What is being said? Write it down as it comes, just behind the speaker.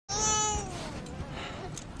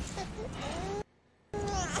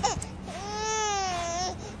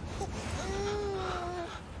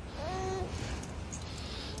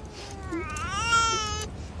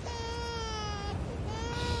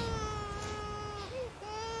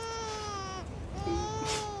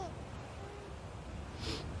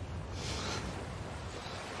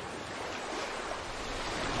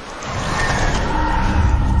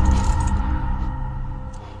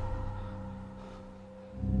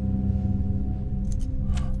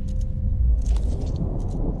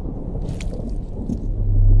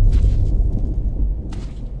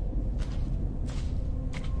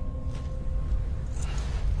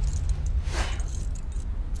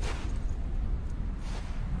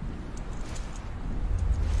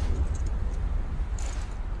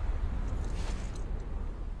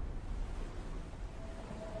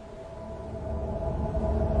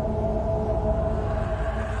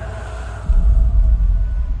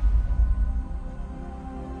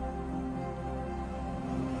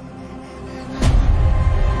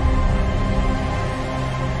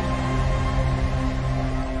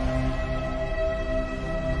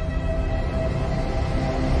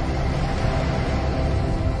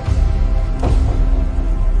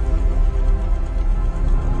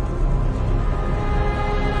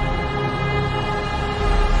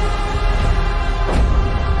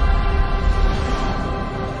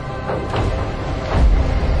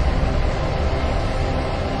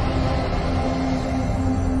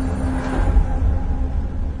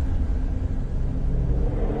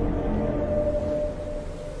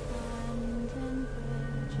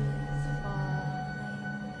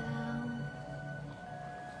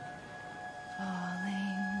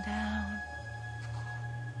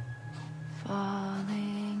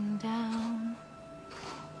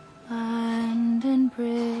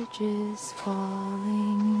is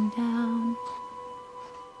falling down,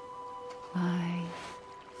 my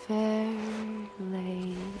fair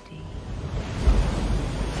lady.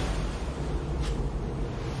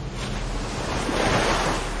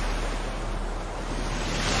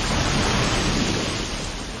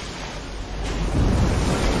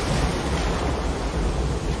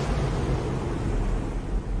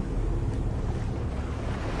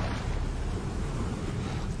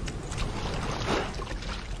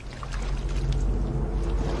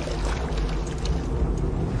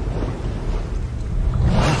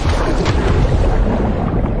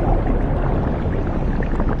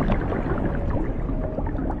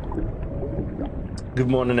 Good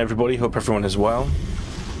morning, everybody. Hope everyone is well.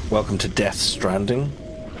 Welcome to Death Stranding.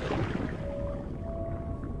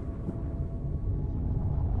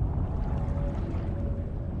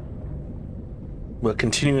 We're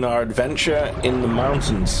continuing our adventure in the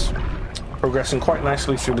mountains, progressing quite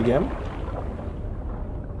nicely through the game.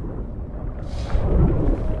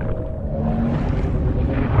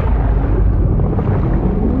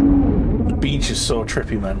 The beach is so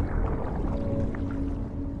trippy, man.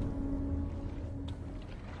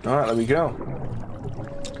 Alright, there we go.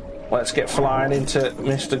 Let's get flying into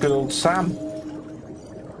Mr. Good Old Sam.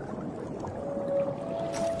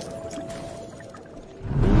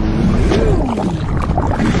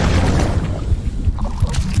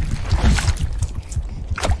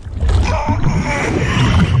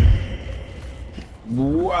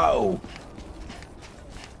 Whoa!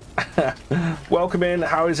 Welcome in.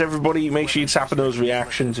 How is everybody? Make sure you tap on those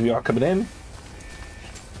reactions if you are coming in.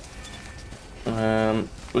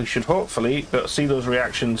 We should hopefully be able to see those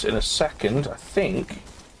reactions in a second. I think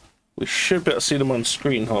we should be able to see them on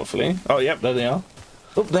screen, hopefully. Oh, yep, there they are.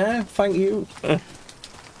 Up there, thank you. We're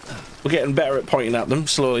getting better at pointing at them,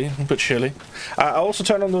 slowly but surely. I'll also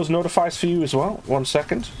turn on those notifies for you as well. 1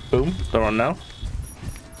 second. Boom, they're on now.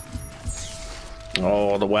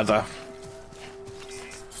 Oh, the weather.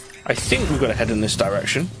 I think we've got to head in this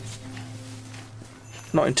direction.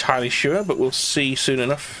 Not entirely sure, but we'll see soon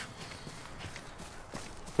enough.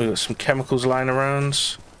 We've got some chemicals lying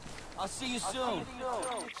around. I'll see you soon.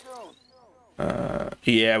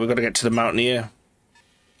 Yeah, we've got to get to the mountain here.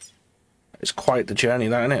 It's quite the journey,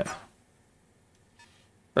 that, isn't it?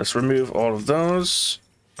 Let's remove all of those.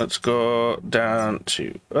 Let's go down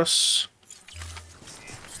to us.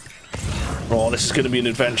 Oh, this is going to be an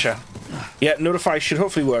adventure. Yeah, Notify should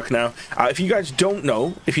hopefully work now. If you guys don't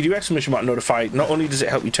know, if you do exclamation mark Notify, not only does it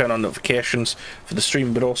help you turn on notifications for the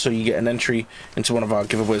stream, but also you get an entry into one of our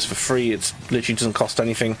giveaways for free. It literally doesn't cost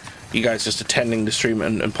anything. You guys just attending the stream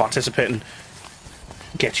and participating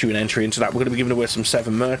get you an entry into that. We're going to be giving away some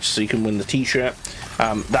 7 merch, so you can win the t-shirt.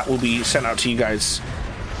 That will be sent out to you guys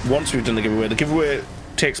once we've done the giveaway. The giveaway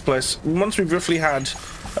takes place once we've roughly had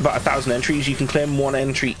about 1,000 entries. You can claim 1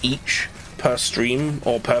 entry each per stream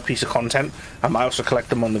or per piece of content. I also collect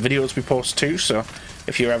them on the videos we post too, so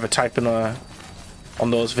if you're ever typing on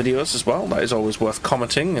those videos as well, that is always worth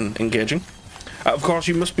commenting and engaging. Of course,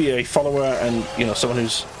 you must be a follower and, you know, someone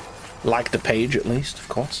who's liked the page at least, of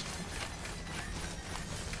course.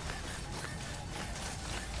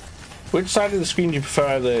 Which side of the screen do you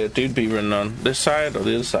prefer the dude be running on? This side or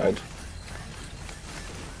the other side?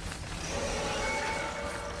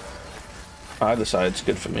 Either side's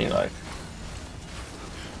good for me, like.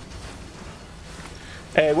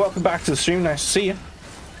 Hey, welcome back to the stream. Nice to see you.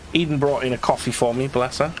 Eden brought in a coffee for me,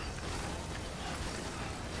 bless her.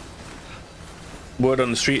 Word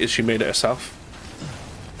on the street is she made it herself.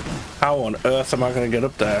 How on earth am I going to get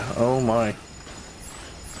up there? Oh my.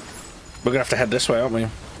 We're going to have to head this way, aren't we?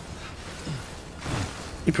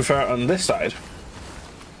 You prefer it on this side?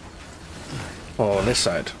 Or on this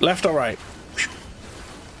side? Left or right?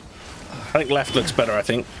 I think left looks better, I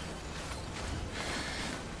think.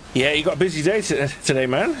 Yeah, you got a busy day today,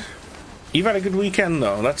 man. You've had a good weekend,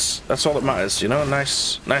 though. That's all that matters, you know.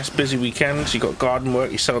 Nice busy weekend. You got garden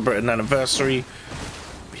work. You celebrated an anniversary.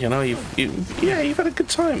 You know, you've had a good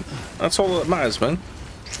time. That's all that matters, man.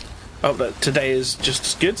 Hope that today is just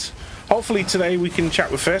as good. Hopefully today we can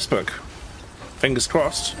chat with Facebook. Fingers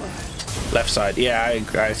crossed. Left side. Yeah,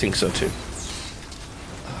 I think so too.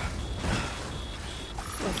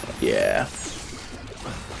 Yeah.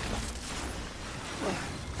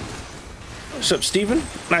 What's up, Stephen?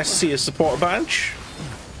 Nice to see you support a badge.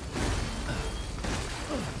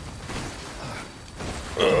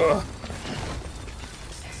 Ugh.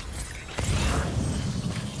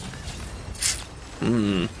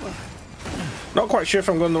 Not quite sure if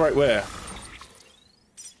I'm going the right way.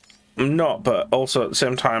 I'm not, but also at the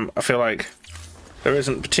same time, I feel like there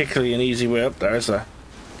isn't particularly an easy way up there, is there?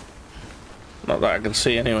 Not that I can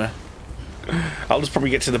see, anyway. I'll just probably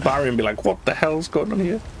get to the barrier and be like, what the hell's going on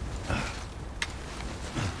here?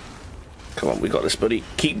 Come on, we got this, buddy.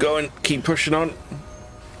 Keep going. Keep pushing on.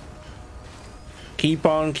 Keep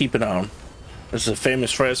on keeping on. This is a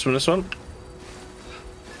famous phrase from this one.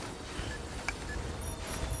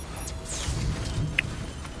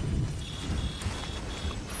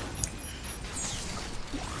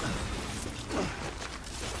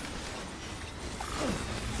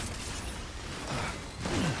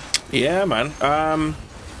 Yeah, man.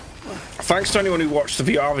 Thanks to anyone who watched the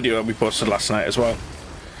VR video we posted last night as well.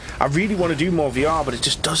 I really want to do more VR, but it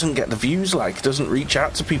just doesn't get the views, like, it doesn't reach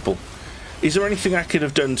out to people. Is there anything I could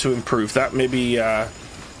have done to improve that? Maybe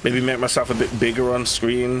maybe make myself a bit bigger on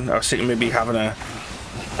screen. I was thinking maybe having a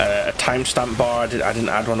timestamp bar. I didn't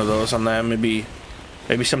add one of those on there. Maybe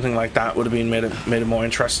something like that would have been made it more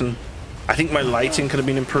interesting. I think my lighting could have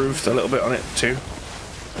been improved a little bit on it too.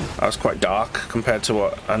 I was quite dark compared to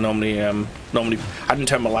what I normally I didn't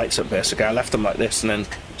turn my lights up basically. I left them like this and then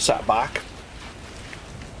sat back.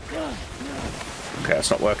 Okay, that's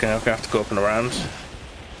not working. I'm gonna have to go up and around.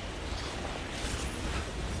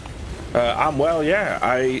 I'm well, yeah.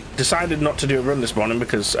 I decided not to do a run this morning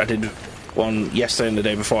because I did one yesterday and the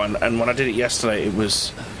day before, and when I did it yesterday, it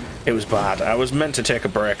was bad. I was meant to take a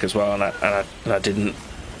break as well, and I didn't.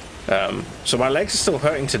 So my legs are still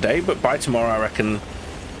hurting today, but by tomorrow I reckon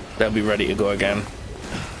they'll be ready to go again.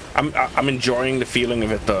 I'm enjoying the feeling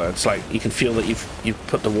of it though. It's like you can feel that you've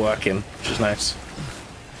put the work in, which is nice.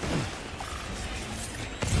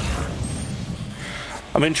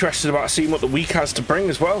 I'm interested about seeing what the week has to bring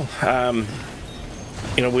as well.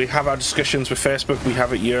 You know, we have our discussions with Facebook. We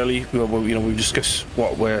have it yearly. We discuss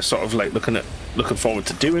what we're sort of like looking forward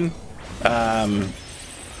to doing. Yeah,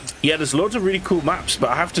 there's loads of really cool maps, but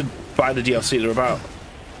I have to buy the DLC. They're about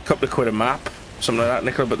a couple of quid a map, something like that,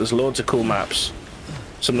 Nicola. But there's loads of cool maps,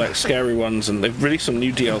 some like scary ones, and they've released some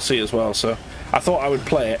new DLC as well. So I thought I would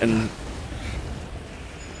play it and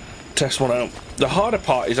test one out. The harder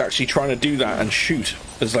part is actually trying to do that and shoot.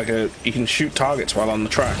 There's like you can shoot targets while on the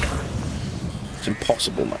track. It's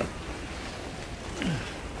impossible, man.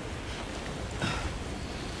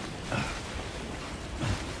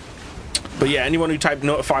 But yeah, anyone who typed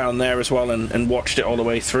notify on there as well and watched it all the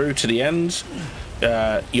way through to the end,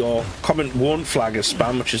 your comment won't flag as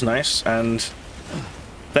spam, which is nice. And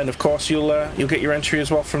then of course you'll get your entry as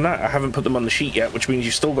well from that. I haven't put them on the sheet yet, which means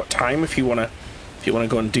you've still got time if you wanna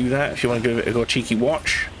go and do that. If you want to give it a go, cheeky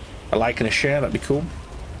watch, a like and a share, that'd be cool.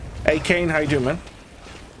 Hey Kane, how you doing, man?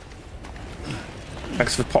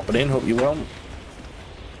 Thanks for popping in, hope you're well.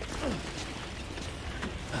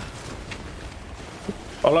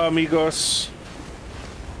 Hola amigos.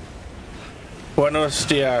 Buenos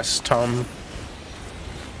dias, Tom.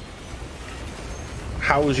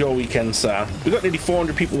 How was your weekend, sir? We got nearly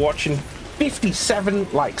 400 people watching,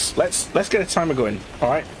 57 likes. Let's get a timer going,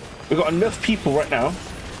 alright? We've got enough people right now.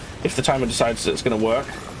 If the timer decides that it's going to work,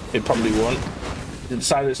 it probably won't. Did it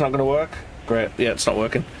decide it's not going to work? Great. Yeah, it's not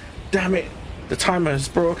working. Damn it. The timer is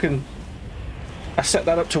broken. I set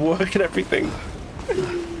that up to work and everything.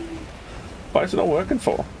 Why is it not working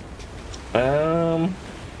for? I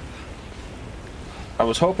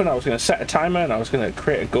was hoping I was going to set a timer and I was going to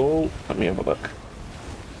create a goal. Let me have a look.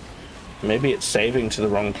 Maybe it's saving to the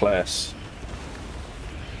wrong place.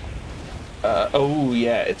 Oh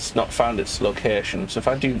yeah, it's not found its location. So if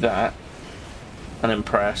I do that and then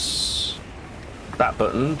press that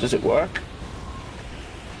button, does it work?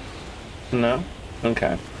 No?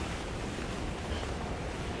 Okay.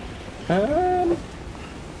 And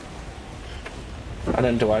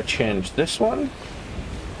then do I change this one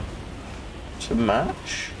to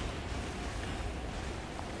match?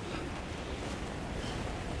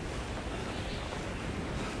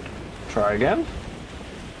 Try again.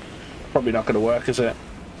 Probably not going to work, is it?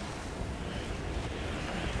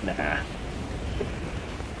 Nah.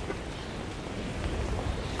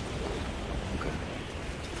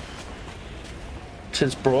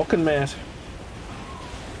 It's broken, mate.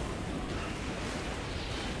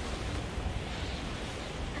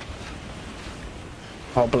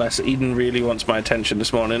 Oh bless, Eden really wants my attention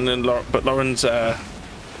this morning, and but Lauren's trying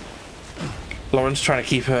to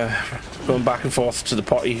keep her going back and forth to the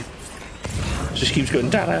potty. Just keeps going,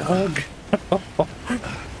 Dad, a hug.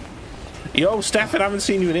 Yo, Stefan, I haven't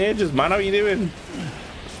seen you in ages, man. How are you doing?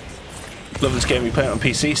 Love this game. You play it on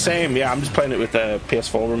PC? Same, yeah. I'm just playing it with the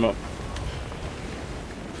PS4 remote.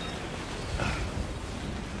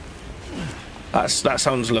 That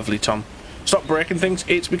sounds lovely, Tom. Stop breaking things.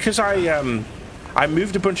 It's because I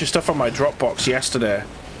moved a bunch of stuff on my Dropbox yesterday,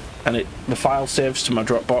 and the file saves to my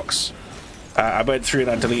Dropbox. I went through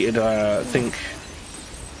and I deleted, I think,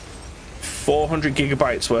 400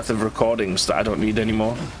 gigabytes worth of recordings that I don't need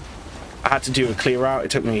anymore. I had to do a clear out.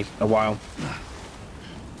 It took me a while.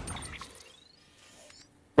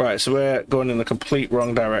 Right, so we're going in the complete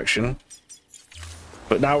wrong direction.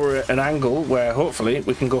 But now we're at an angle where hopefully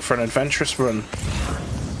we can go for an adventurous run.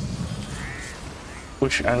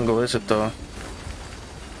 Which angle is it though?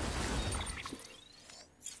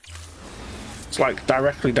 It's like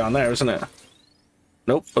directly down there, isn't it?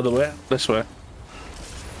 Nope, other way, this way.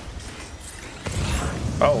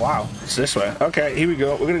 Oh wow, it's this way. Okay, here we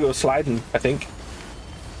go. We're gonna go sliding, I think.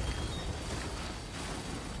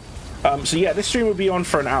 So yeah, this stream will be on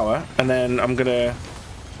for an hour, and then I'm gonna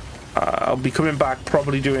I'll be coming back,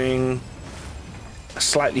 probably doing a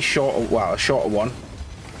slightly shorter, well, a shorter one,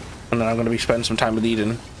 and then I'm gonna be spending some time with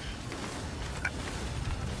Eden,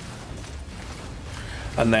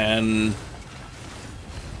 and then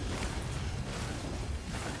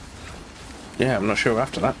yeah, I'm not sure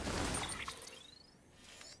after that.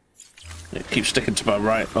 It keeps sticking to my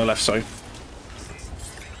right or left side.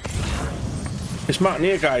 This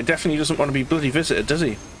mountaineer guy definitely doesn't want to be bloody visited, does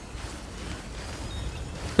he?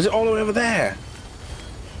 Is it all the way over there?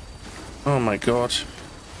 Oh my god.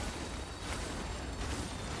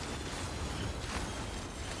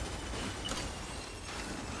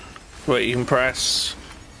 Wait, you can press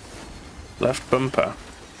left bumper.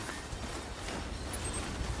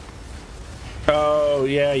 Oh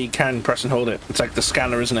yeah, you can press and hold it. It's like the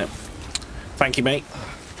scanner, isn't it? Thank you, mate.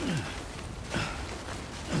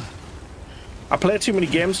 I play too many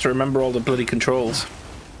games to remember all the bloody controls.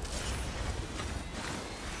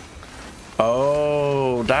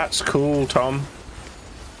 Oh, that's cool, Tom.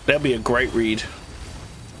 That'll be a great read.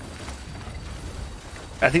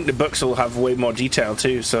 I think the books will have way more detail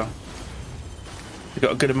too, so if you've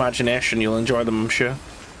got a good imagination, you'll enjoy them, I'm sure.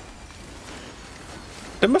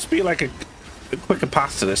 There must be like a quicker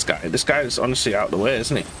path to this guy. This guy is honestly out of the way,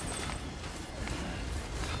 isn't he?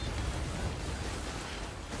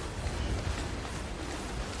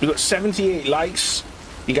 We've got 78 likes.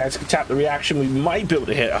 You guys can tap the reaction. We might be able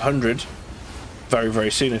to hit 100 very, very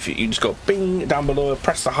soon. If you just go bing down below,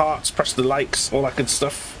 press the hearts, press the likes, all that good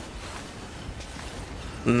stuff.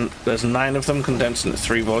 And there's 9 of them condensed into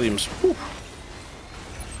 3 volumes. Whew.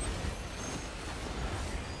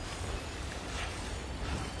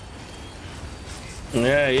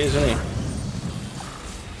 Yeah, he is, isn't he?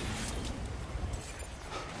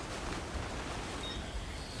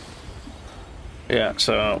 Yeah,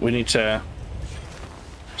 so we need to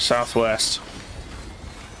southwest.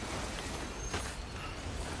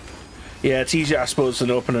 Yeah, it's easier, I suppose,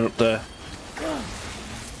 than opening up the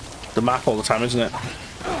map all the time, isn't it?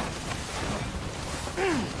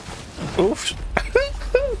 Oof.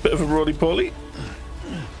 Bit of a roly-poly.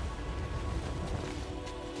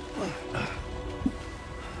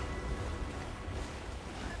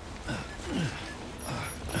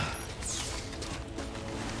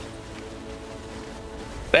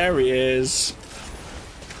 There he is.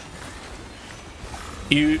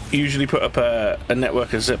 You usually put up a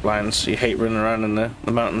network of zip lines. You hate running around in the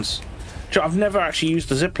mountains. I've never actually used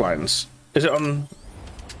the zip lines. Is it on?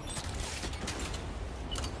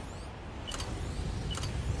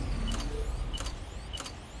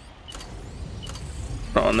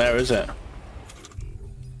 Not on there, is it?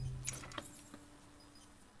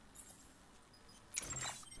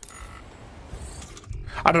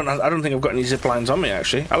 I don't think I've got any zip lines on me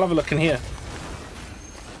actually. I'll have a look in here.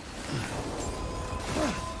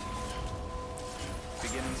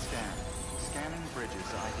 Beginning scan. Scanning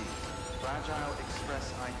bridges ID. Fragile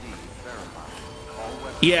Express ID verified. All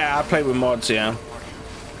weapons. Yeah, I play with mods, yeah.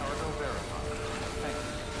 Cargo verified. Thank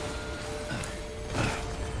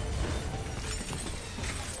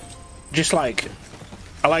you. Just like,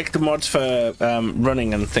 I like the mods for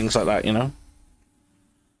running and things like that, you know?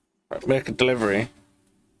 Make a delivery.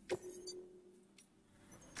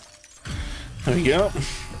 There we go.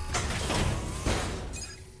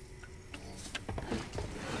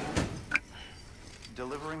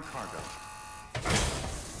 Delivering cargo.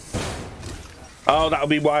 Oh, that'll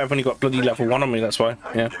be why I've only got bloody level 1 on me, that's why.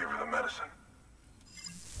 Yeah.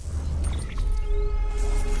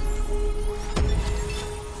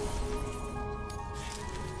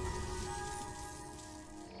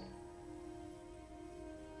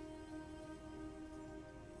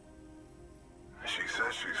 She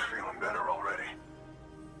says she's feeling better already.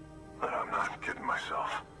 But I'm not kidding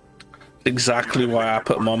myself. Exactly why I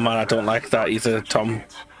put them on, man. I don't like that either, Tom.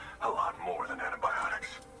 A lot more than antibiotics.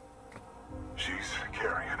 She's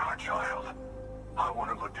carrying our child. I want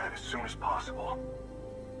her looked at as soon as possible.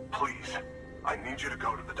 Please, I need you to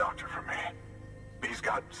go to the doctor for me. He's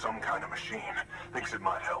got some kind of machine. Thinks it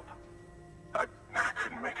might help. I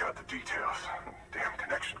couldn't make out the details. Damn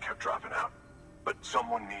connection kept dropping out. But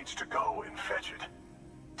someone needs to go and fetch it.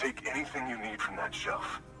 Take anything you need from that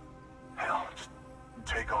shelf. Hell, just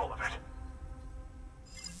take all of it.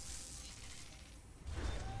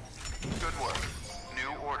 Good work.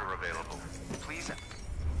 New order available. Please.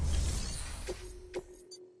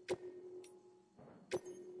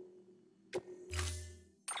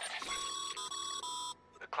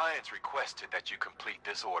 The client's requested that you complete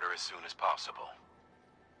this order as soon as possible.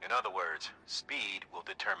 In other words, speed will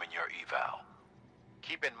determine your eval.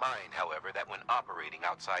 Keep in mind, however, that when operating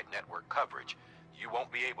outside network coverage, you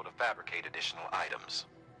won't be able to fabricate additional items.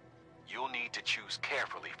 You'll need to choose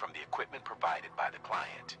carefully from the equipment provided by the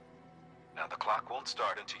client. Now, the clock won't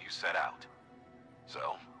start until you set out.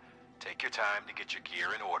 So, take your time to get your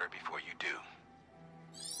gear in order before you do.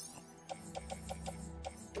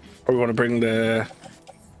 We want to bring the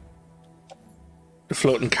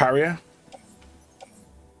floating carrier.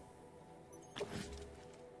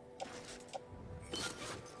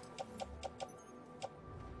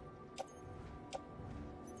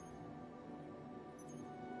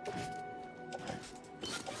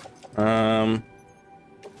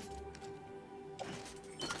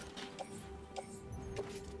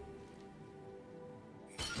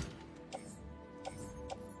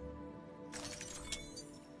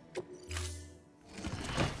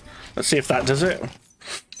 Let's see if that does it.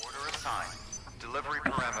 Order assigned. Delivery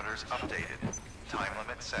parameters updated. Time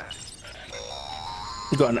limit set.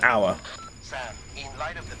 We've got an hour. Sam, in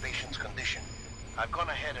light of the patient's condition, I've gone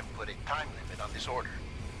ahead and put a time limit on this order.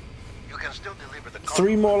 You can still deliver the cargo.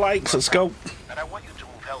 3 more likes, let's go. And I want you to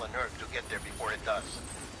move hell and earth to get there before it does.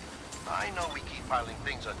 I know we keep piling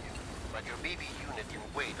things on you, but your BB unit can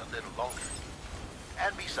wait a little longer.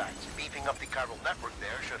 And besides, beefing up the chiral network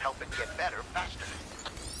there should help it get better faster.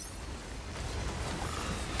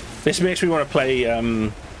 This makes me want to play,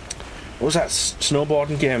 what was that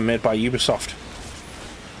snowboarding game made by Ubisoft?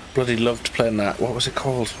 Bloody loved playing that. What was it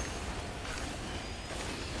called?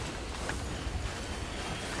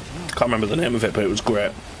 Can't remember the name of it, but it was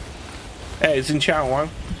great. Hey, it's in Qiao.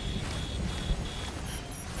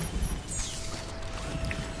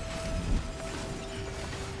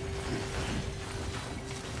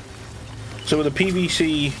 So with a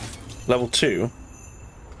PVC level 2,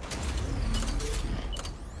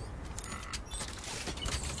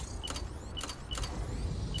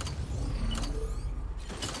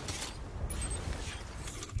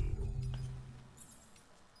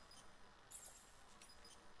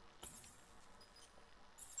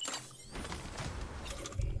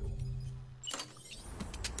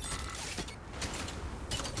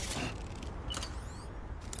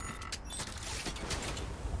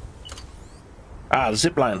 the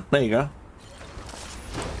zip line. There you go.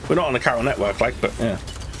 We're not on the chiral network, like, but yeah.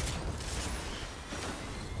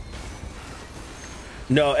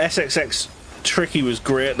 No, SXX Tricky was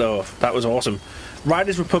great though. That was awesome.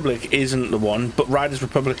 Riders Republic isn't the one, but Riders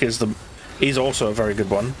Republic is also a very good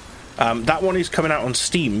one. That one is coming out on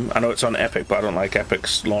Steam. I know it's on Epic, but I don't like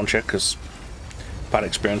Epic's launcher because bad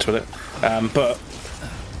experience with it.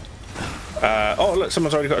 Oh look,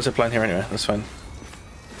 someone's already got a zip line here anyway. That's fine.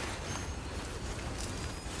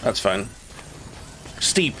 That's fine.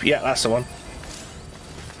 Steep, yeah, that's the one.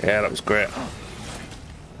 Yeah, that was great.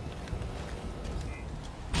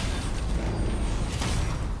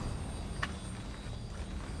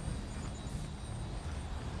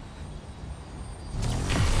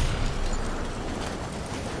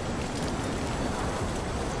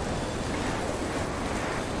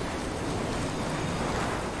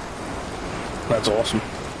 That's awesome.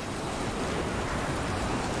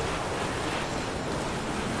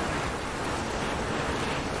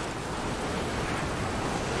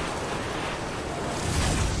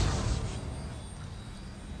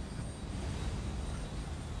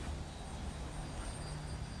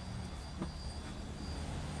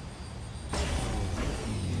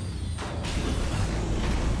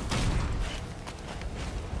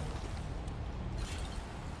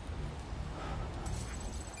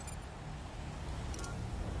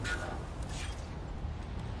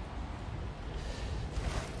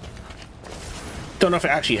 Don't know if it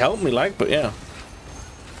actually helped me, like, but yeah.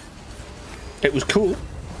 It was cool.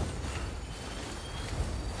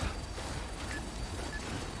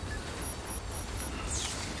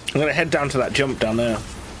 I'm gonna head down to that jump down there.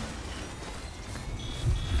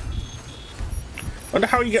 Wonder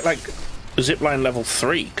how you get, like, zipline level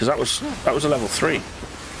 3, because that was a level 3.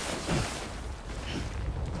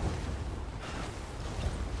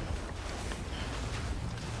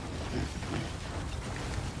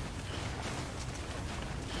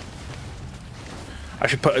 I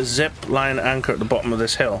should put a zip line anchor at the bottom of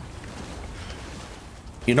this hill.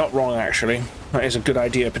 You're not wrong, actually. That is a good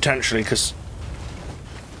idea, potentially, because...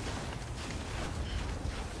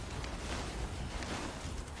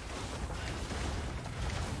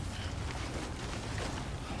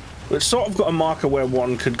 it's sort of got a marker where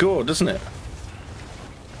one could go, doesn't it?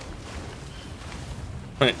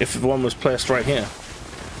 Right, if one was placed right here.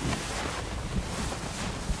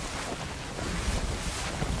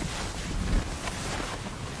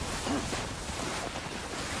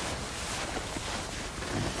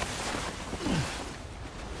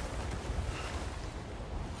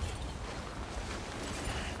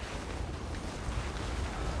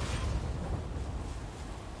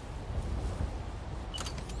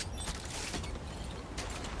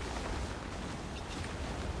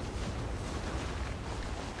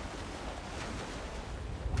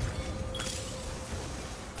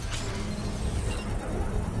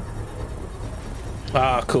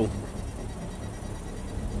 Ah, cool.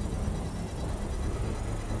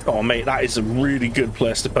 Oh, mate, that is a really good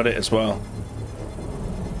place to put it as well.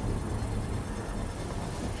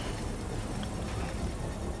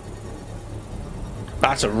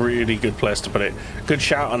 That's a really good place to put it. Good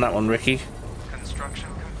shout on that one, Ricky. Construction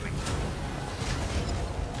complete.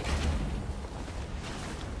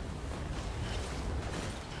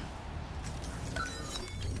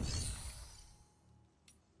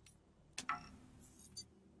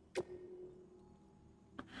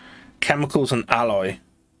 Chemicals and alloy.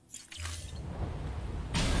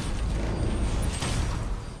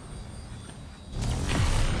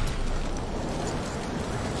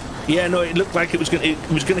 Yeah, no, it looked like it was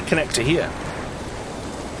gonna connect to here.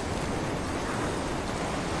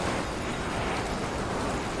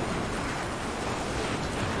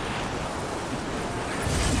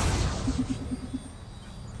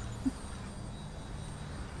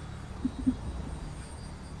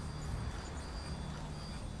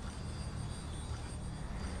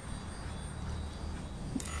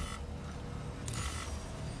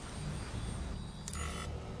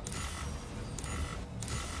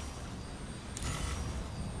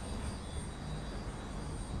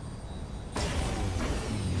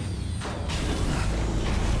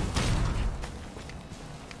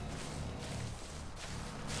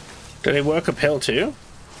 Do they work uphill too?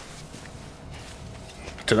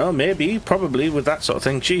 I don't know, maybe, probably with that sort of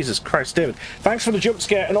thing. Jesus Christ, David. Thanks for the jump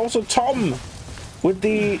scare, and also Tom with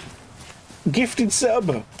the gifted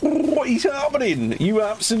sub. What is happening? You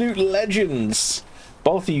absolute legends.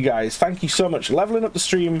 Both of you guys, thank you so much. Leveling up the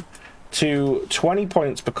stream to 20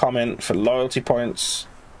 points per comment for loyalty points.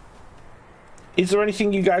 Is there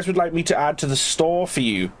anything you guys would like me to add to the store for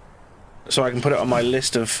you? So I can put it on my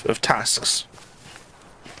list of tasks.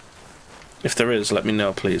 If there is, let me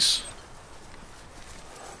know, please.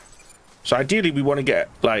 So ideally we want to get,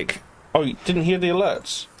 like... Oh, you didn't hear the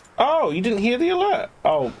alerts? Oh, you didn't hear the alert?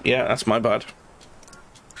 Oh, yeah, that's my bad.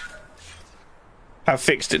 I've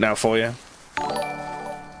fixed it now for you.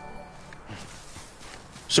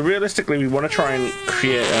 So realistically, we want to try and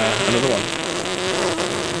create another one.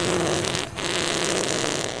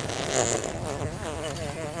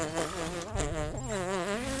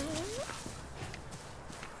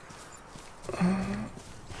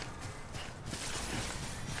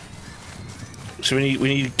 So we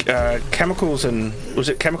need chemicals and... was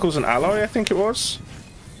it chemicals and alloy, I think it was?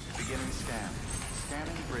 Beginning scan.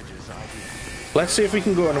 Scanning bridges ID. Let's see if we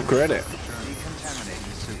can go and upgrade it.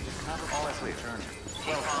 Decontaminating suit. All clear.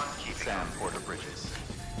 Sam Porter Bridges.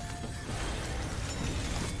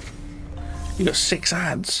 You got 6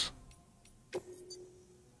 ads.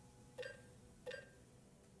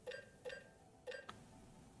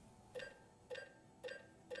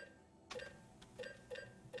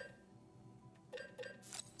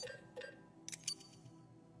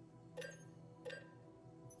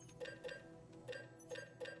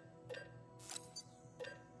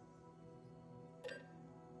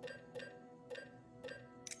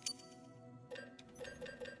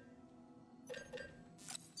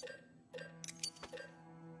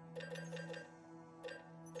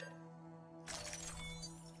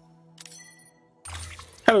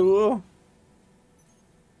 Hello.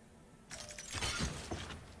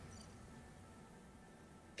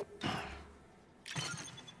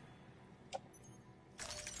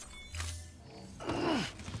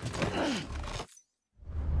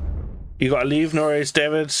 You gotta leave, no worries,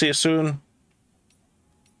 David. See you soon.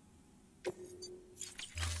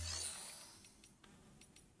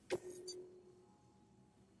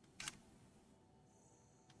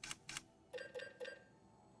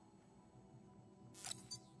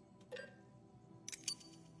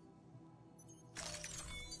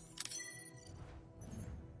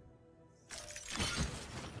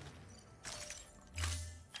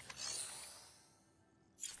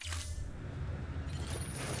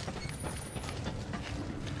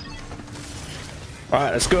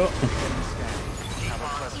 Alright, let's go.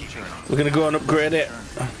 We're gonna go and upgrade it.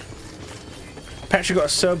 I actually got a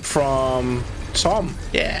sub from Tom.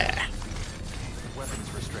 Yeah.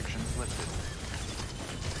 Weapons restrictions lifted.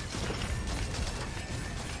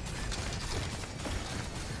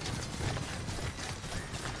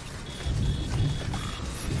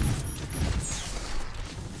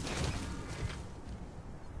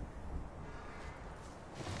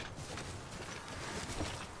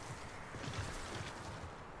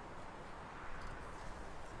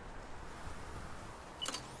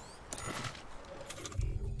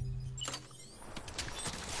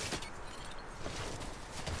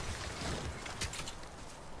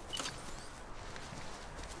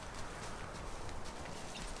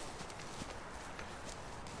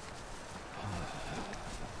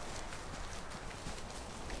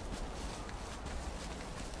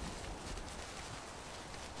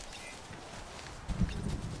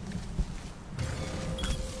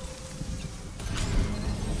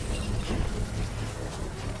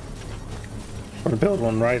 I'm gonna build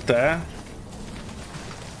one right there.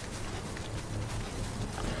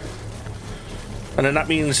 And then that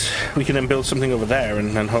means we can then build something over there,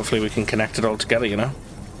 and then hopefully we can connect it all together, you know?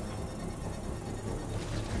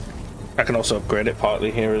 I can also upgrade it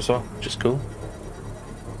partly here as well, which is cool.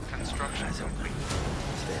 Construction complete.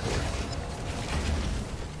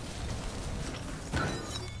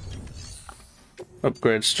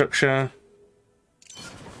 Upgrade structure.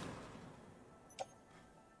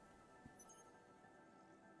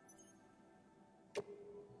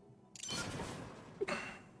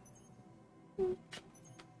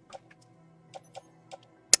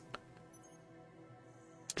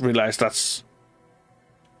 I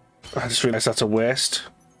just realized that's a waste.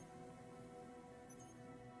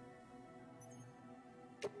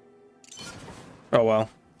 Oh well.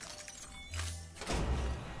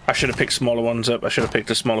 I should have picked smaller ones up. I should have picked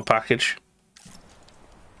a smaller package.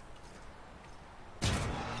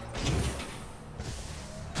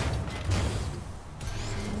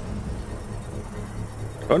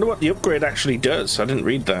 I wonder what the upgrade actually does. I didn't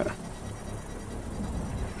read that.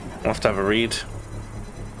 I'll have to have a read.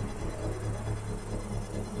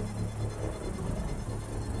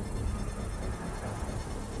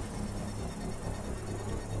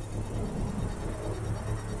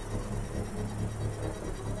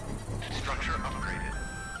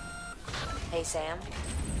 Hey Sam,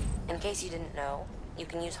 in case you didn't know, you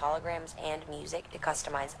can use holograms and music to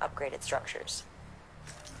customize upgraded structures.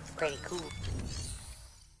 Pretty cool.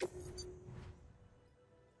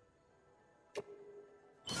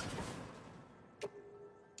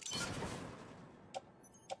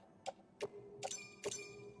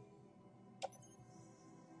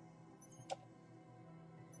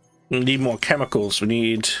 We need more chemicals. We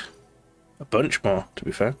need a bunch more, to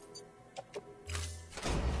be fair.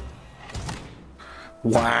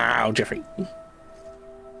 Wow, Jeffrey.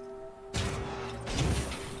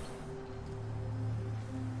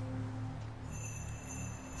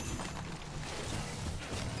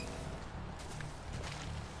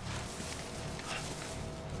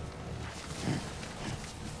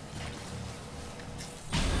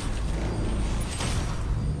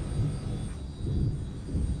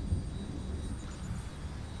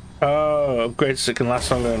 Oh, upgrades that can last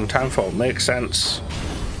longer than Timefall. Makes sense.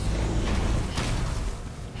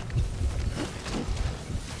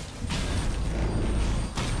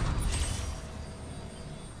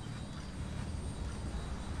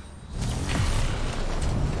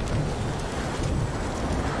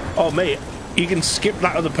 Oh mate, you can skip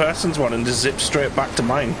that other person's one and just zip straight back to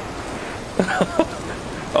mine.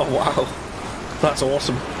 Oh wow, that's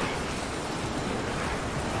awesome.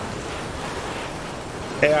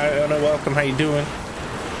 Hey Iona, welcome, how you doing?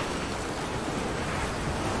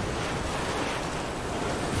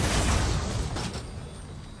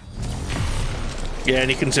 Yeah,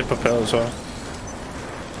 and you can zip uphill as well.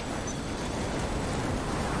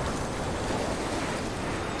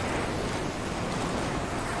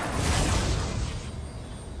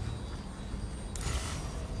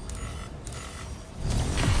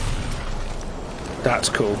 That's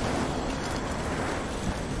cool.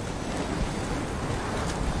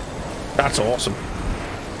 That's awesome.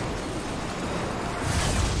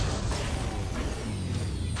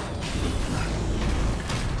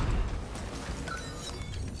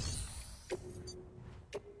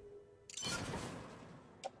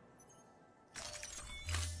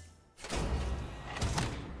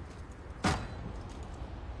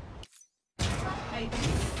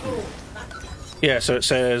 Yeah, so it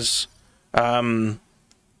says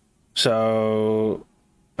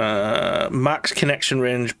max connection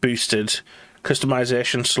range boosted,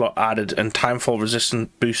 customization slot added, and timefall resistance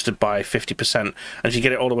boosted by 50%. And as you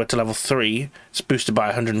get it all the way to level 3, it's boosted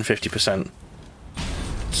by 150%.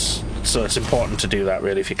 So it's important to do that,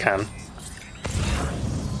 really, if you can.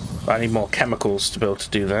 But I need more chemicals to be able to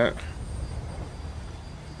do that.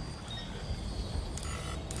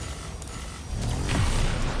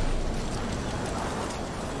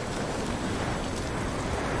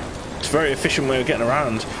 It's a very efficient way of getting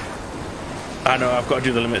around. I know, I've got to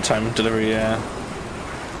do the limit time delivery, yeah.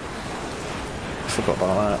 I forgot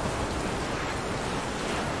about that.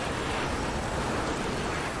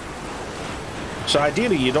 So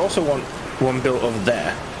ideally, you'd also want one built over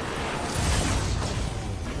there.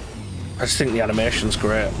 I just think the animation's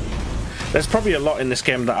great. There's probably a lot in this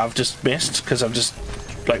game that I've just missed, because I've just,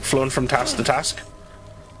 like, flown from task to task.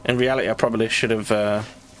 In reality, I probably should have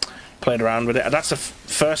played around with it. That's the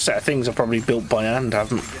first set of things I've probably built by hand. I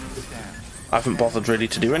haven't bothered really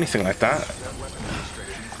to do anything like that.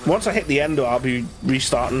 Once I hit the end, I'll be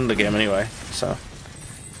restarting the game anyway, so...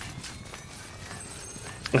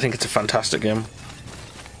 I think it's a fantastic game.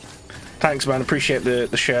 Thanks, man. Appreciate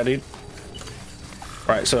the share, dude.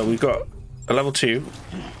 Right, so we've got a level 2.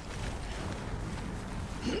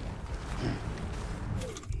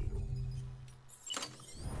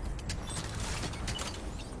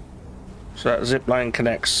 So that zip line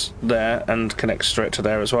connects there and connects straight to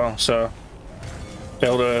there as well. So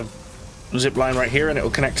build a zip line right here and it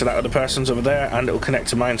will connect to that other person's over there, and it will connect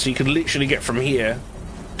to mine. So you can literally get from here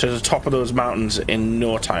to the top of those mountains in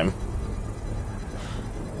no time.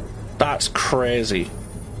 That's crazy.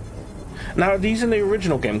 Now, are these in the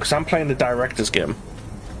original game? Because I'm playing the director's game.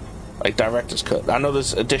 Like, director's cut. I know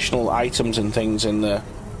there's additional items and things in the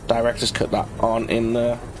director's cut that aren't in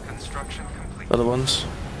the other ones.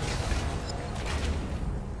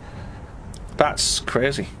 That's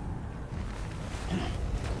crazy.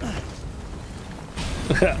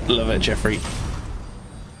 Love it, Jeffrey.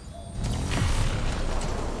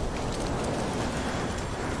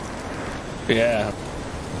 Yeah.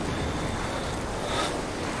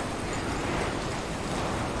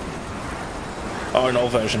 Oh, in all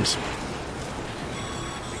versions.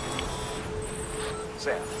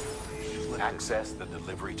 Sam, access the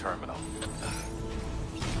delivery terminal.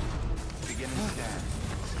 Beginning scan.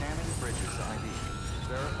 Scanning Bridges ID.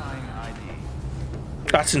 Verifying ID.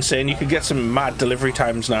 That's insane. You could get some mad delivery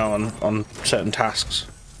times now on certain tasks.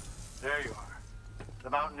 There you are. The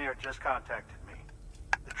Mountaineer just contacted me.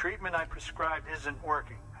 The treatment I prescribed isn't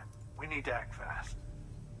working. We need to act fast.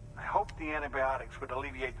 I hoped the antibiotics would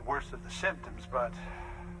alleviate the worst of the symptoms, but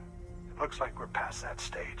it looks like we're past that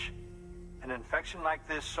stage. An infection like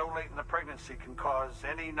this so late in the pregnancy can cause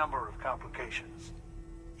any number of complications.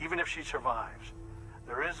 Even if she survives,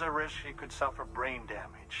 there is a risk she could suffer brain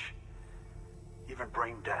damage, even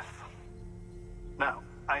brain death. Now,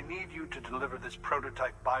 I need you to deliver this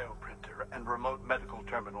prototype bioprinter and remote medical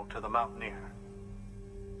terminal to the Mountaineer.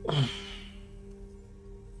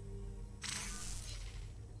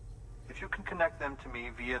 If you can connect them to me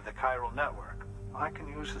via the chiral network, I can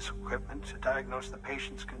use this equipment to diagnose the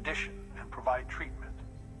patient's condition and provide treatment.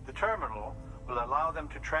 The terminal will allow them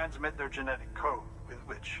to transmit their genetic code, with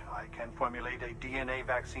which I can formulate a DNA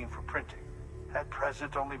vaccine for printing. At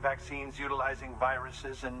present, only vaccines utilizing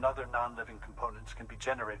viruses and other non-living components can be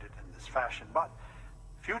generated in this fashion, but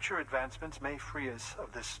future advancements may free us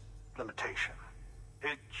of this limitation.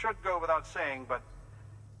 It should go without saying, but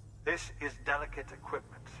this is delicate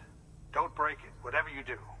equipment. Don't break it, whatever you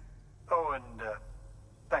do. Oh, and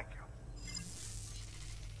thank you.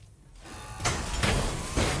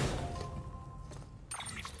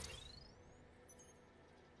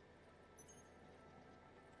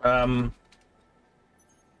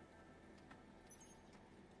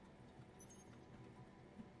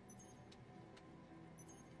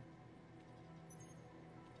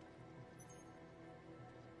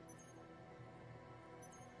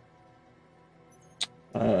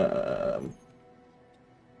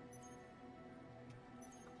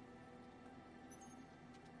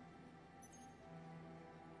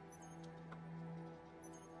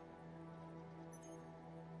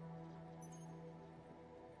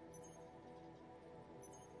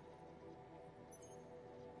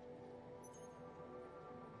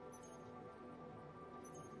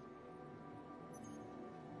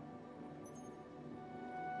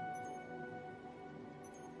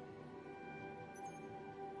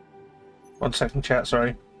 One second, chat,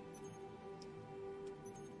 sorry.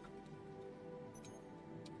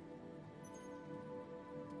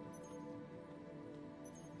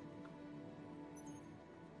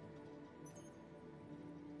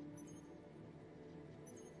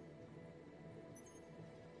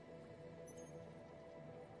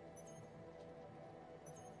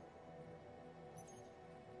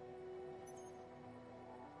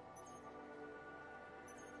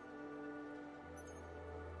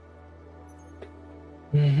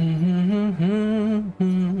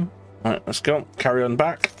 Alright, let's go. Carry on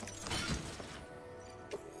back.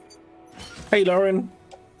 Hey, Lauren.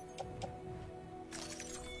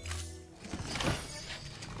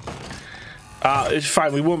 It's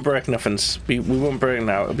fine. We won't break nothings. We won't break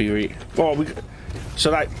now. It'll be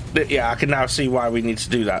so like, yeah, I can now see why we need to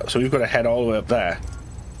do that. So we've got to head all the way up there.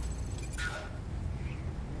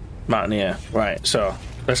 Mountaineer. Right, so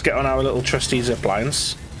let's get on our little trusty zip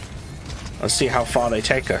lines. Let's see how far they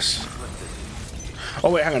take us.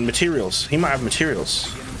 Oh wait, hang on, materials. He might have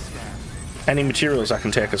materials. Any materials I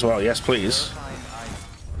can take as well. Yes, please.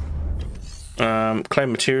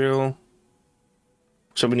 Claim material.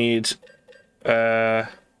 So we need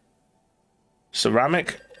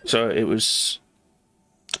ceramic. So it was,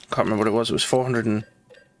 can't remember what it was. It was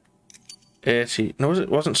 480. No, it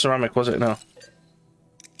wasn't ceramic, was it? No. It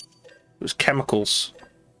was chemicals.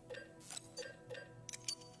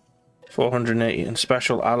 480 and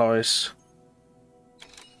special alloys.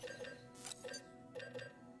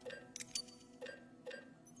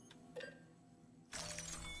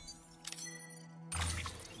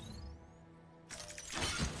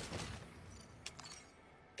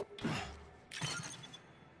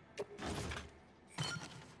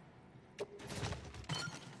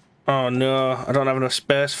 Oh no, I don't have enough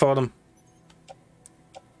space for them.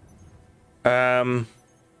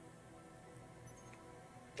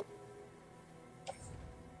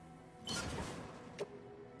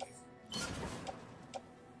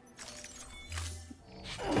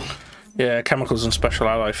 Yeah, chemicals and special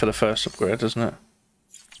alloy for the first upgrade, isn't it?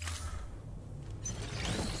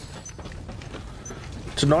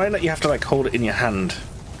 It's annoying that you have to like hold it in your hand.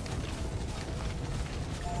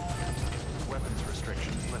 Weapons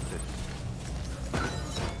restrictions lifted.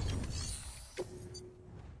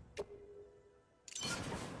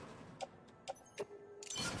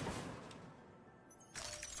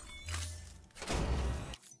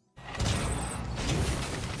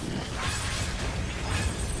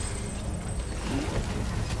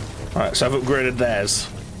 Alright, so I've upgraded theirs.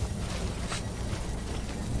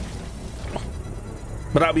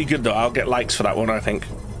 But that'll be good though, I'll get likes for that one, I think.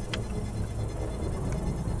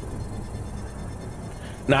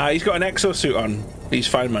 Nah, he's got an exosuit on. He's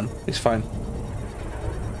fine, man. He's fine.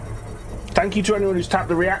 Thank you to anyone who's tapped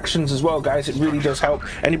the reactions as well, guys. It really does help.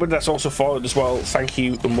 Anybody that's also followed as well, thank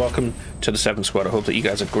you and welcome to the 7 Squad. I hope that you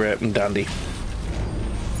guys are great and dandy.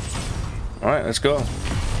 Alright, let's go.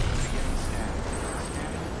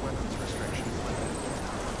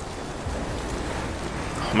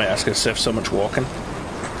 Oh, mate, that's going to save so much walking.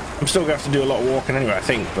 I'm still going to have to do a lot of walking anyway, I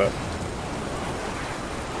think, but...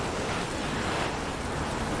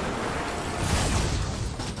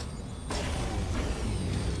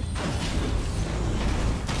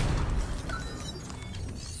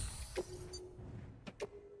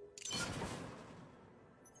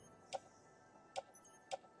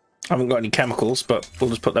 I haven't got any chemicals, but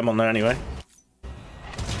we'll just put them on there anyway.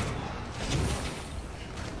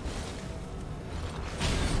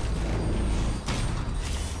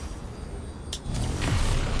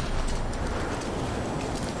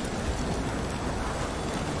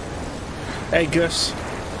 Hey Gus.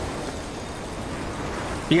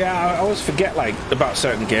 Yeah, I always forget like about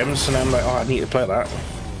certain games and I'm like, oh, I need to play that.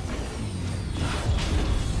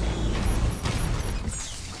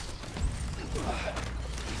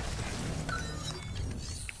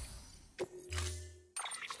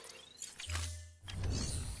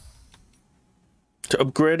 To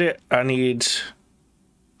upgrade it, I need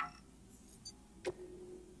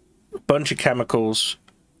a bunch of chemicals.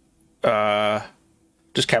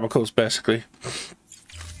 Just chemicals, basically.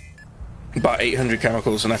 About 800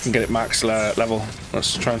 chemicals, and I can get it max level.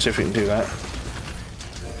 Let's try and see if we can do that.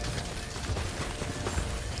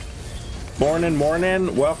 Morning,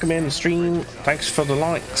 morning. Welcome in the stream. Thanks for the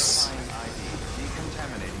likes.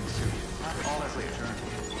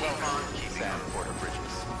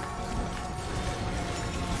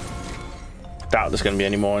 Doubt there's going to be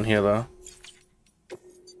any more in here, though.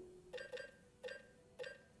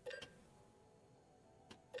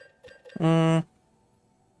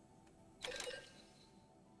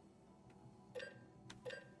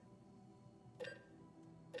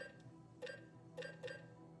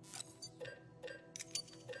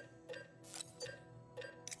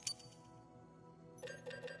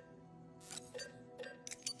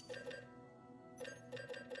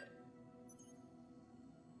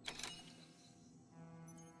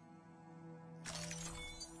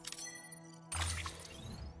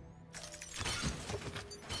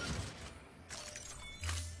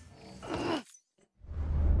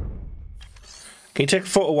 Can you take a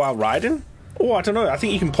photo while riding? Oh, I don't know. I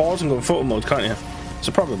think you can pause and go in photo mode, can't you?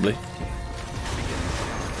 So probably.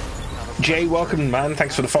 Jay, welcome, man.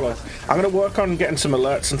 Thanks for the follow. I'm going to work on getting some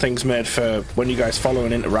alerts and things made for when you guys follow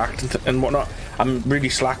and interact and whatnot. I'm really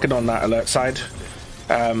slacking on that alert side.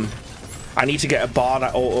 I need to get a bar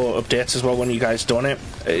that auto updates as well when you guys done it.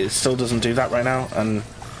 It still doesn't do that right now, and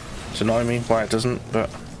it's annoying me why it doesn't, but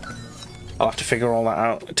I'll have to figure all that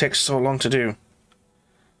out. It takes so long to do.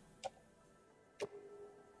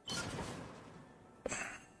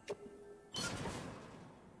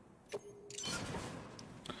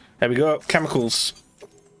 There we go. Chemicals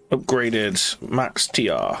upgraded. Max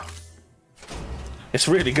TR. It's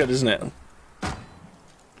really good, isn't it?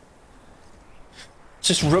 It's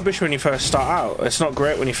just rubbish when you first start out. It's not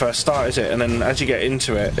great when you first start, is it? And then as you get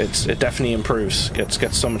into it, it definitely improves.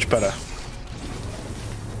 Gets so much better.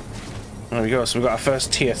 There we go. So we've got our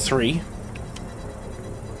first tier 3.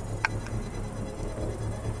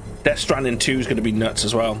 Death Stranding 2 is going to be nuts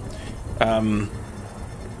as well.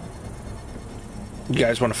 You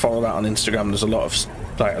guys want to follow that on Instagram? There's a lot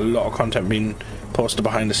of content being posted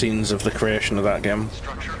behind the scenes of the creation of that game.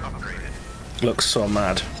 Structure upgraded. Looks so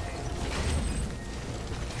mad.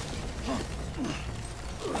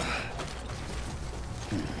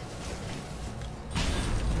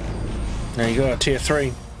 There you go, tier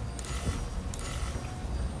 3.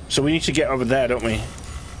 So we need to get over there, don't we?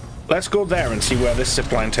 Let's go there and see where this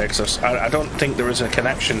zipline takes us. I don't think there is a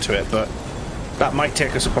connection to it, but that might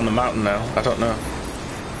take us up on the mountain now. I don't know.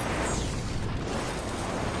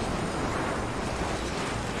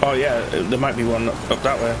 Oh yeah, there might be one up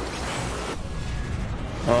that way.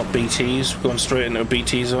 Oh, BTs. Going straight into a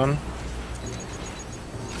BT zone.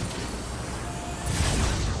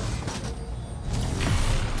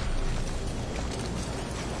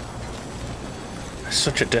 It's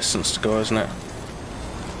such a distance to go, isn't it?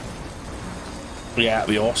 Yeah, it'd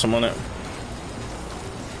be awesome, wouldn't it?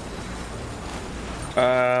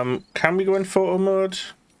 Can we go in photo mode?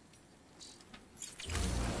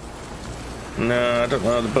 No, I don't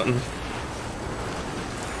know the button.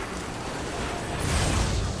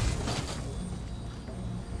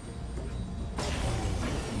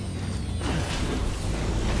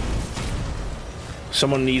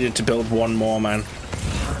 Someone needed to build one more, man.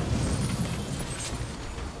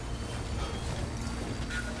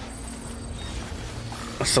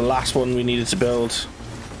 That's the last one we needed to build.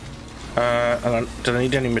 Did I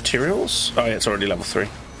need any materials? Oh yeah, it's already level 3.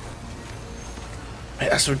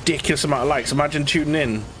 That's a ridiculous amount of likes. Imagine tuning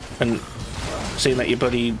in and seeing that your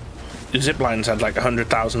bloody ziplines had like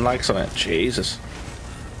 100,000 likes on it. Jesus.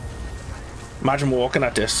 Imagine walking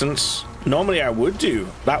that distance. Normally I would do.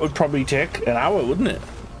 That would probably take an hour, wouldn't it?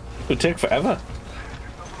 It would take forever.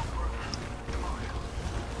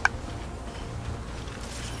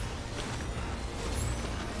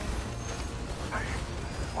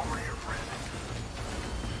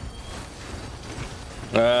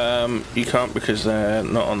 You can't because they're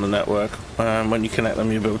not on the network. When you connect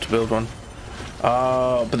them, you'll be able to build one.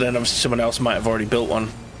 But then obviously someone else might have already built one.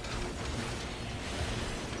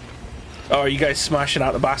 Oh, you guys smashing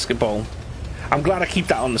out the basketball. I'm glad I keep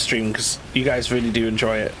that on the stream because you guys really do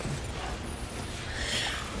enjoy it.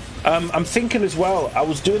 I'm thinking as well, I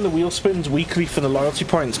was doing the wheel spins weekly for the loyalty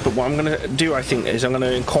points, but what I'm going to do, I think, is I'm going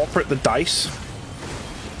to incorporate the dice.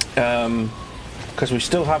 Because we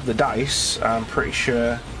still have the dice, I'm pretty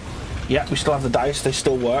sure. Yeah, we still have the dice, they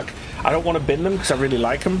still work. I don't want to bin them because I really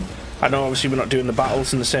like them. I know obviously we're not doing the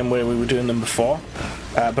battles in the same way we were doing them before,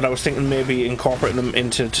 but I was thinking maybe incorporating them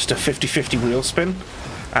into just a 50-50 wheel spin,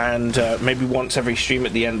 and maybe once every stream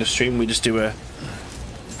at the end of stream we just do an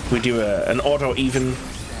auto even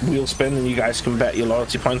wheel spin, and you guys can bet your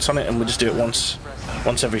loyalty points on it, and we'll just do it once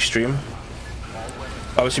every stream.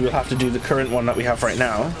 Obviously we'll have to do the current one that we have right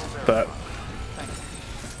now, but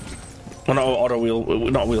well, not auto wheel,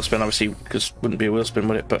 not wheel spin obviously, because it wouldn't be a wheel spin,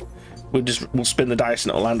 would it? But we'll spin the dice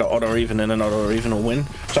and it'll land at auto or even, and an auto or even will win.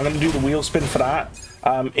 So I'm going to do the wheel spin for that.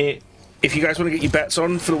 If you guys want to get your bets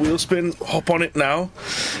on for the wheel spin, hop on it now.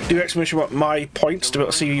 Do exclamation mark my points to be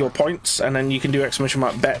able to see your points, and then you can do exclamation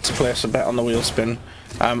mark bet to place a bet on the wheel spin.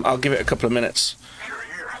 I'll give it a couple of minutes.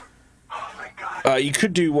 You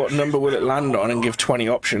could do what number will it land on and give 20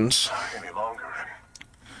 options.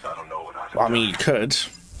 I mean, you could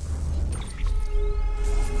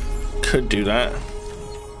do that.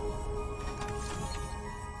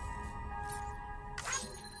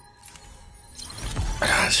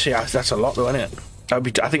 See, that's a lot though, isn't it? That would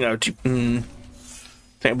be. I think that would.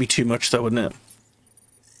 That'd be too much though, wouldn't it?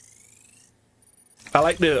 I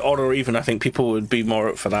like the odd or even. I think people would be more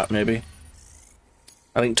up for that. Maybe.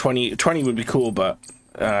 I think 20 would be cool, but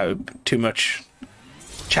too much.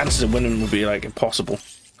 Chances of winning would be like impossible.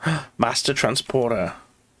 Master Transporter.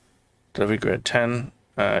 Delivery grade 10.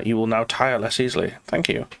 You will now tire less easily. Thank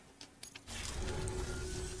you.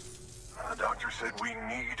 The doctor said we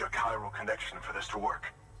need a chiral connection for this to work.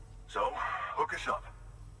 So, hook us up.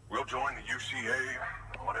 We'll join the UCA,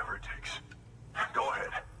 whatever it takes. Go ahead.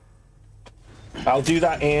 I'll do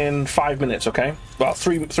that in 5 minutes, okay? Well,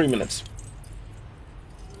 three minutes.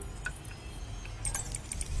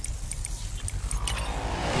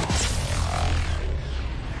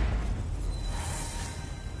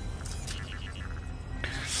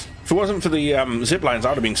 If it wasn't for the zip lines,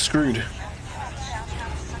 I'd have been screwed.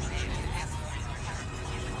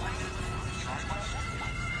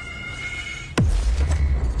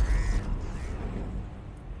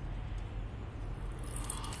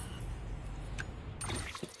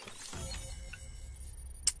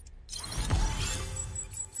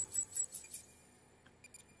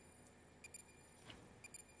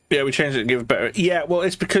 Yeah, we changed it to give it better. Yeah, well,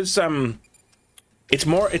 it's because it's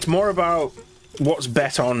more about what's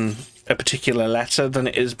bet on a particular letter than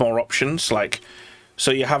it is more options. Like,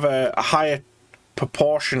 so you have a higher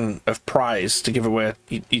proportion of prize to give away.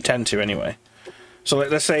 You tend to anyway. So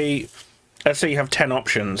like, let's say you have 10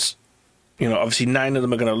 options. You know, obviously 9 of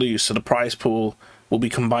them are going to lose, so the prize pool will be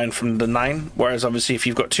combined from the 9. Whereas obviously if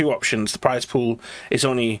you've got 2 options, the prize pool is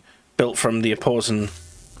only built from the opposing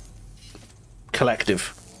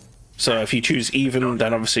collective. So if you choose even,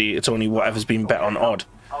 then obviously it's only whatever's been bet on odd.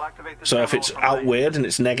 So if it's outweighed and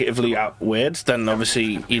it's negatively outweighed, then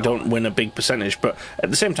obviously you don't win a big percentage. But at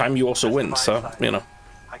the same time, you also win. So you know,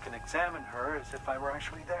 I can examine her as if I were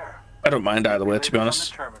actually there. I don't mind either way, to be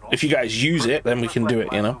honest. If you guys use it, then we can do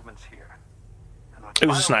it. You know, it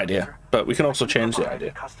was just an idea, but we can also change the idea.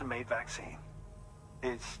 Custom-made vaccine.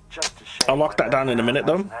 It's just a shame I'll lock that down in a minute,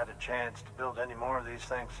 though. Had a chance to build any more of these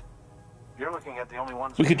things. You're looking at the only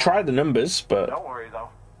ones We could try the numbers, but don't worry though.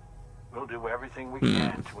 We'll do everything we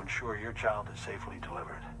can to ensure your child is safely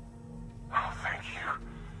delivered. Oh, thank you.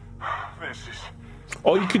 This is...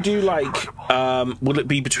 or you could do like, will it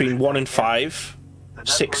be between 1 and 5,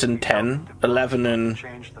 6 and 10, 11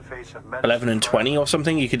 and 20 or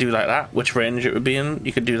something? You could do like that. Which range it would be in,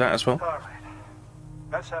 you could do that as well. All right.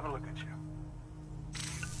 Let's have a look at you.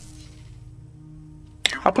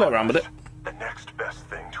 I'll play around with it. The next best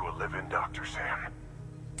thing to a live-in, Dr. Sam.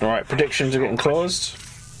 Alright, predictions are getting closed.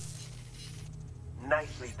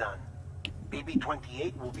 Nicely done.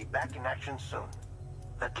 BB-28 will be back in action soon.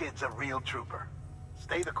 The kid's a real trooper.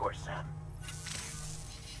 Stay the course, Sam.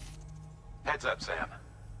 Heads up, Sam.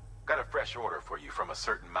 Got a fresh order for you from a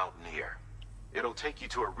certain mountaineer. It'll take you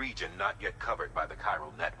to a region not yet covered by the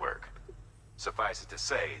chiral network. Suffice it to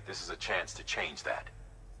say, this is a chance to change that.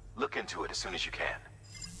 Look into it as soon as you can.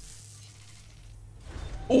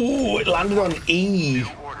 Ooh, it landed on E.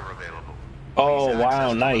 Oh,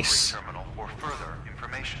 wow, nice.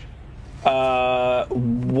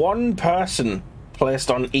 One person placed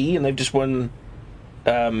on E, and they've just won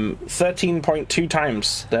 13.2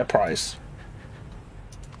 times their prize.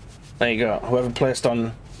 There you go. Whoever placed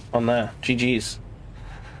on there, GG's.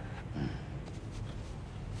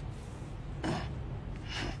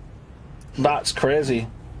 That's crazy.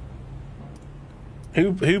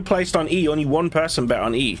 Who placed on E? Only one person bet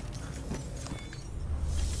on E.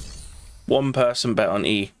 One person bet on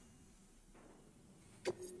E.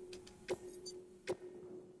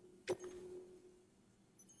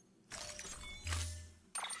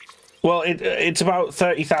 Well, it's about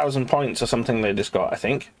 30,000 points or something they just got, I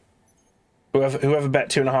think. Whoever bet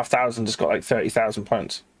 2,500 just got like 30,000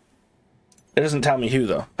 points. It doesn't tell me who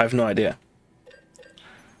though. I have no idea.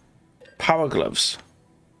 Power gloves.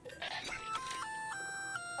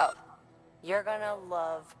 Oh, you're gonna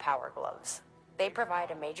love power gloves. They provide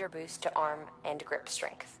a major boost to arm and grip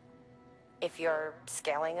strength. If you're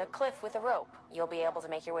scaling a cliff with a rope, you'll be able to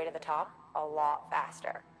make your way to the top a lot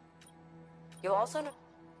faster. You'll also know...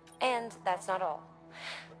 And that's not all.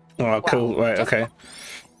 Oh, well, cool. Right, okay.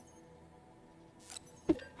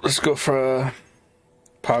 Let's go for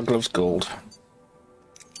Power Gloves Gold.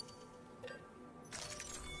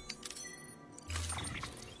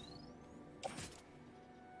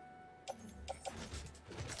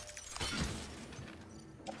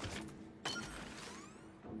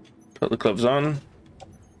 Put the gloves on.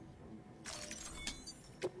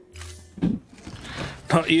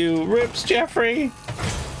 Not you, Rips Jeffrey!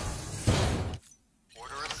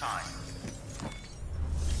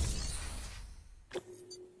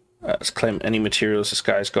 Let's claim any materials this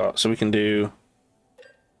guy's got. So we can do...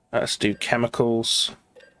 let's do chemicals.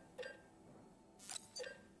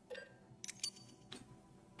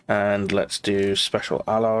 And let's do special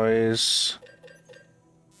alloys.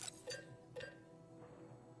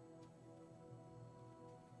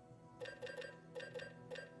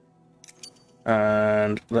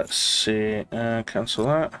 And let's see, cancel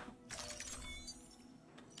that.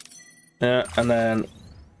 Yeah, and then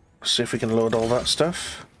see if we can load all that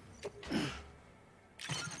stuff.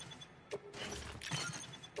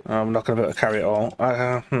 I'm not going to be able to carry it all.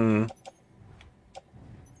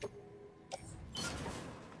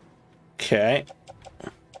 Okay.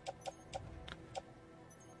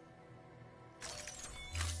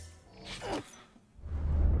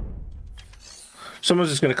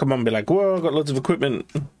 Someone's just going to come on and be like, whoa, I've got loads of equipment.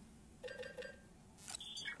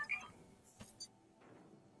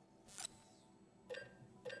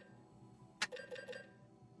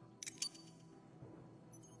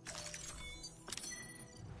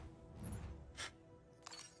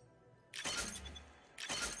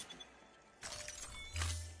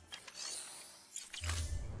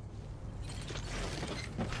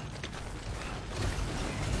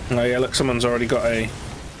 Oh yeah, look, someone's already got a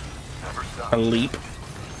leap.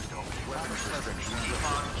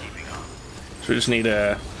 So we just need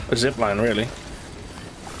a zip line, really.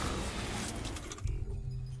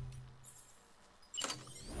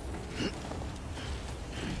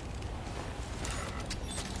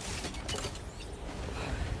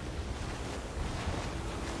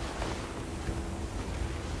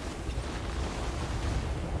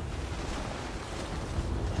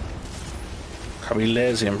 Can't be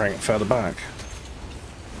lazy and bring it further back.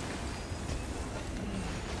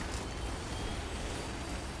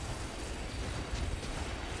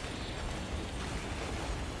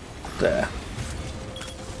 There.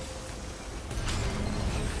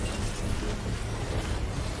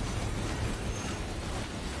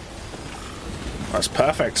 That's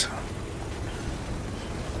perfect.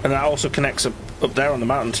 And that also connects up there on the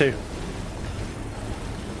mountain too.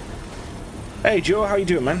 Hey Joe, how you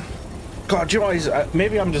doing, man? God, Joe,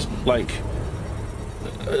 maybe I'm just like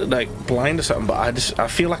blind or something, but I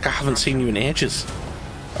feel like I haven't seen you in ages.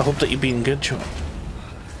 I hope that you're being good, Joe.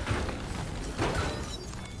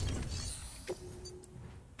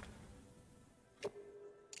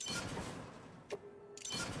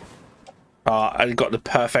 Oh, I got the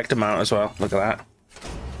perfect amount as well. Look at that.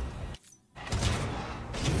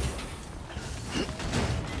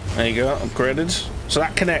 There you go, upgraded. So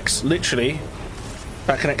that connects, literally,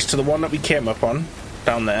 that connects to the one that we came up on,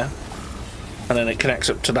 down there. And then it connects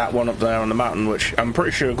up to that one up there on the mountain, which I'm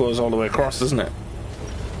pretty sure goes all the way across, doesn't it?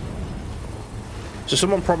 So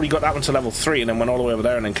someone probably got that one to level 3 and then went all the way over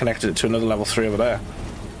there and then connected it to another level 3 over there.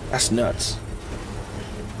 That's nuts.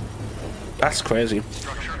 That's crazy.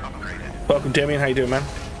 Welcome, Damien. How you doing, man?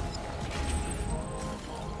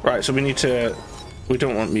 Right, so we need to... We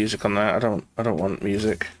don't want music on that. I don't want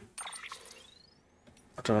music.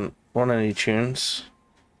 I don't want any tunes.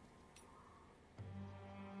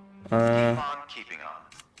 Can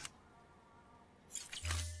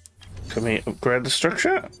we upgrade the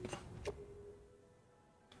structure?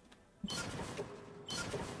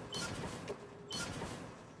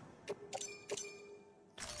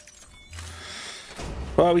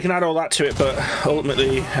 Well, we can add all that to it, but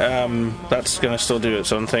ultimately that's going to still do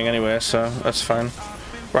its own thing anyway, so that's fine.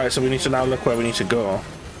 Right, so we need to now look where we need to go.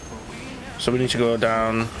 So we need to go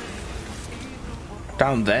down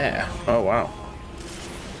there. Oh, wow.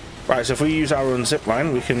 Right, so if we use our own zip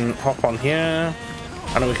line, we can hop on here,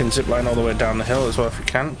 and then we can zip line all the way down the hill as well if we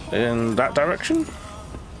can, in that direction.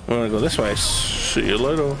 We're going to go this way. See you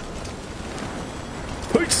later.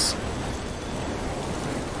 Peace!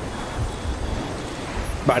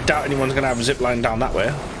 But I doubt anyone's going to have a zip line down that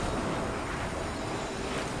way.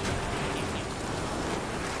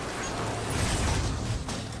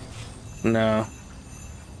 No.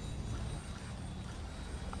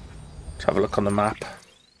 Let's have a look on the map.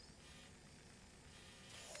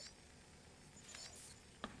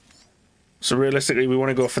 So realistically, we want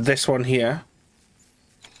to go for this one here.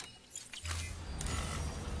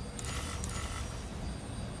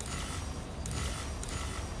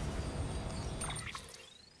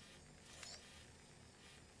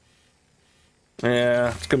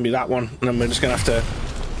 Yeah, it's gonna be that one, and then we're just gonna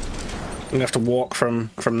have to walk from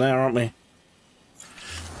there, aren't we?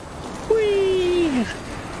 Whee!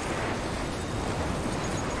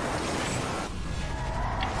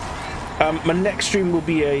 My next stream will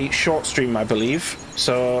be a short stream, I believe.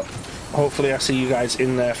 So hopefully I see you guys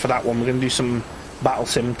in there for that one. We're gonna do some battle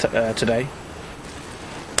sim today,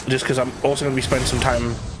 just because I'm also gonna be spending some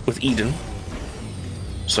time with Eden,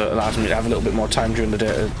 so it allows me to have a little bit more time during the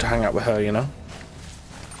day to hang out with her, you know.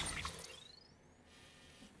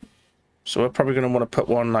 So we're probably going to want to put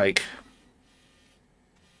one, like,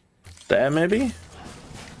 there, maybe?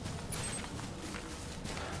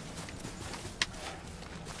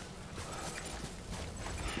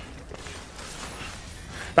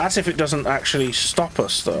 That's if it doesn't actually stop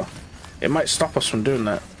us, though. It might stop us from doing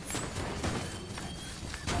that.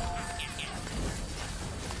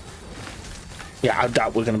 Yeah, I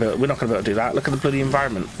doubt we're not gonna be able to do that. Look at the bloody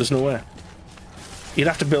environment. There's no way. You'd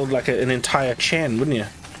have to build like an entire chain, wouldn't you?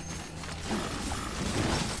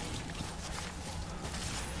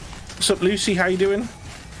 What's up, Lucy? How you doing?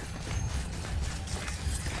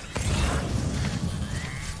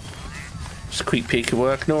 Just a quick peek of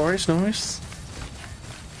work. No worries, no worries.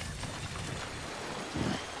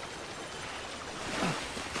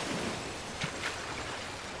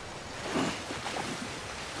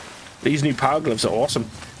 These new power gloves are awesome.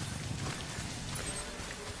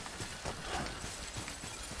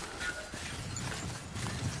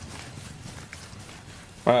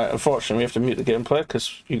 Unfortunately, we have to mute the gameplay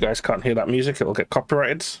because you guys can't hear that music. It will get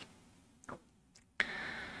copyrighted. It's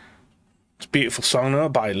a beautiful song, though,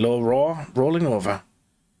 by Low Raw, Rolling Over.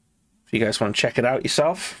 If you guys want to check it out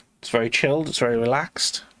yourself, it's very chilled, it's very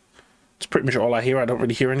relaxed. It's pretty much all I hear. I don't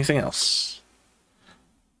really hear anything else.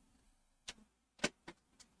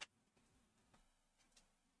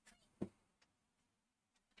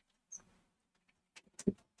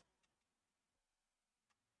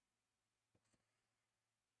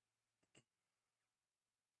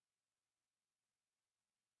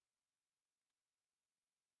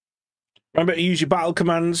 Remember to use your battle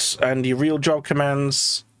commands and your real job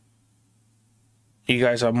commands. You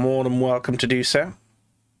guys are more than welcome to do so.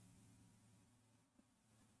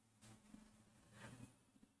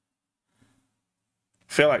 I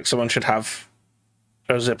feel like someone should have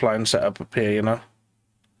a zipline set up here, you know?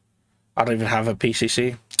 I don't even have a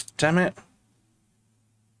PCC. Damn it.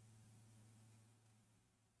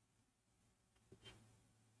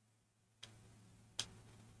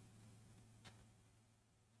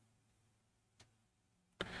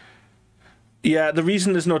 Yeah, the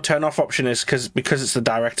reason there's no turn-off option is because it's the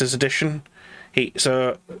Director's Edition.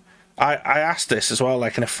 So I asked this as well,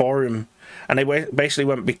 like in a forum, and they basically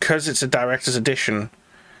went, because it's a Director's Edition,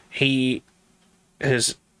 he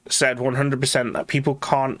has said 100% that people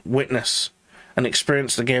can't witness and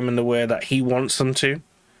experience the game in the way that he wants them to.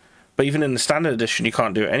 But even in the Standard Edition, you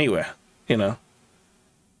can't do it anywhere, you know?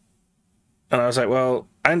 And I was like, well,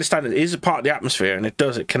 I understand it is a part of the atmosphere, and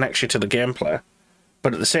it connects you to the gameplay.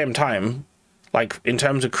 But at the same time, like, in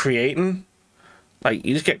terms of creating, like,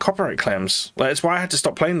 you just get copyright claims. Like, that's why I had to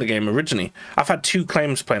stop playing the game originally. I've had 2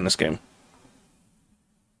 claims playing this game.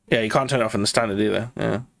 Yeah, you can't turn it off in the standard either.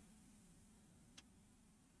 Yeah.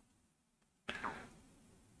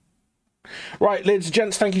 Right, ladies and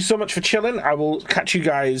gents, thank you so much for chilling. I will catch you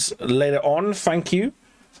guys later on. Thank you.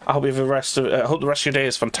 I hope you have hope the rest of your day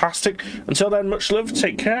is fantastic. Until then, much love,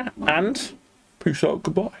 take care, and peace out,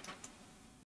 goodbye.